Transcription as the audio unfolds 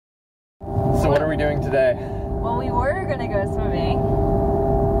what are we doing today? Well, we were gonna go swimming.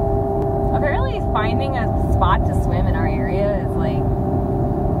 Apparently finding a spot to swim in our area is like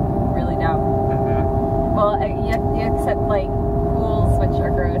really dumb. Well, you accept like pools, which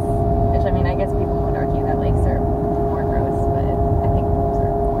are gross, which I mean, I guess people would argue that lakes are more gross, but I think pools are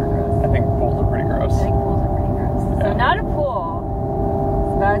more gross. I think pools are pretty gross. I think pools are pretty gross. Yeah. So not a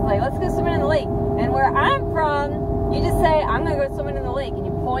pool. So I was like, let's go swimming in the lake. And where I'm from, you just say, I'm gonna go swimming in the lake, and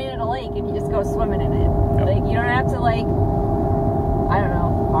you point at a lake and you just go swimming in it. Yep. Like, you don't have to like, I don't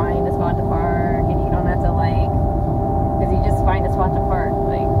know, find a spot to park, and you don't have to like, because you just find a spot to park.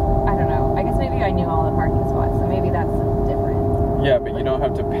 Like, I don't know. I guess maybe I knew all the parking spots, so maybe that's different. Yeah, but you don't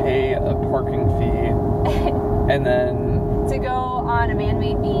have to pay a parking fee, and then to go on a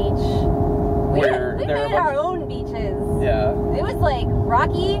man-made beach. We made our own beaches. Yeah. It was like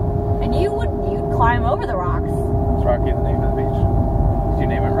rocky, and you'd climb over the rocks. Is Rocky the name of the beach? Did you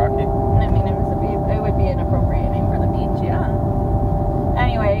name it Rocky? I mean, it would be an appropriate name for the beach, yeah.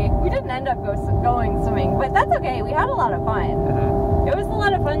 Anyway, we didn't end up going swimming, but that's okay. We had a lot of fun. It was a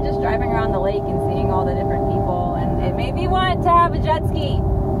lot of fun just driving around the lake and seeing all the different people, and it made me want to have a jet ski.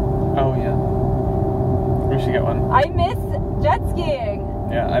 Oh, yeah. We should get one. I miss jet skiing.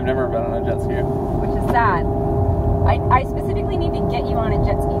 Yeah, I've never been on a jet ski. Which is sad. I specifically need to get you on a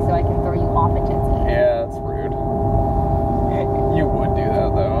jet ski so I can throw you off a jet ski. Yeah, that's rude. You would do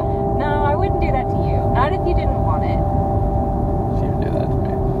that, though. No, I wouldn't do that to you. Not if you didn't want it. She would do that to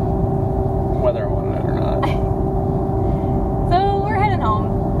me. Whether I wanted it or not. So, we're heading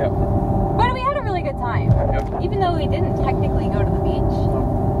home. Yep. But we had a really good time. Yep. Even though we didn't technically go to the beach.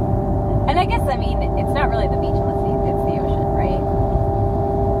 And I guess, I mean, it's not really the beach unless it's the ocean, right?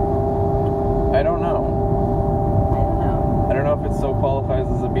 I don't know. I don't know if it still qualifies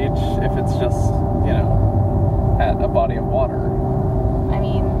as a beach, if it's just, you know, at a body of water. I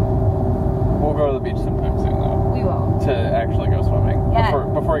mean... We'll go to the beach sometime soon, though. We will. To actually go swimming. Yeah.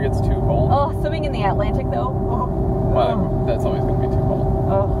 Before it gets too cold. Oh, swimming in the Atlantic, though? Well, that's always going to be too cold.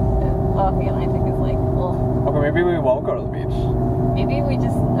 Oh, the Atlantic is like, ugh. Okay, maybe we won't go to the beach. Maybe we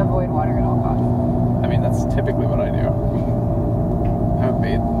just avoid water at all costs. I mean, that's typically what I do. I haven't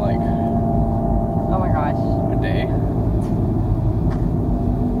bathed in like